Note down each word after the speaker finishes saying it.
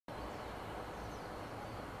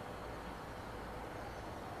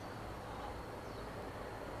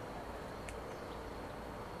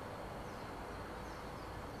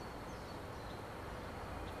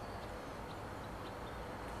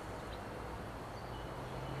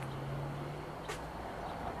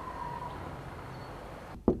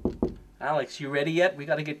Alex, you ready yet? We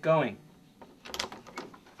gotta get going.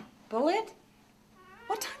 Bullitt?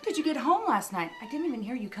 What time did you get home last night? I didn't even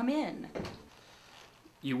hear you come in.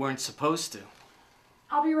 You weren't supposed to.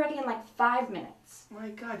 I'll be ready in like 5 minutes. My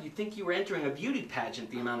God, you'd think you were entering a beauty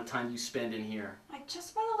pageant the amount of time you spend in here. I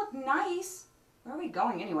just want to look nice. Where are we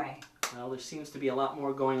going anyway? Well, there seems to be a lot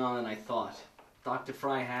more going on than I thought. Dr.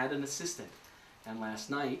 Fry had an assistant, and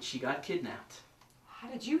last night she got kidnapped. How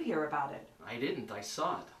did you hear about it? I didn't. I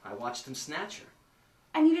saw it. I watched him snatch her.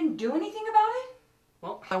 And you didn't do anything about it?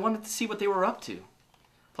 Well, I wanted to see what they were up to.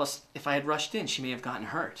 Plus, if I had rushed in, she may have gotten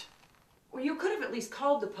hurt. Well, you could have at least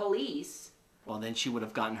called the police. Well, then she would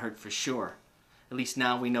have gotten hurt for sure. At least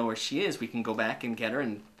now we know where she is. We can go back and get her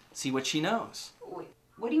and see what she knows. Wait,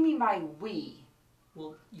 what do you mean by we?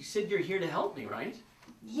 Well, you said you're here to help me, right?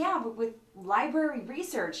 Yeah, but with library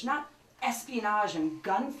research, not espionage and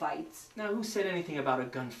gunfights. Now, who said anything about a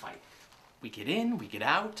gunfight? We get in, we get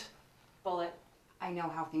out. Bullitt, I know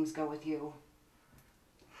how things go with you.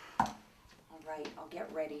 All right, I'll get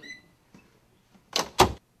ready.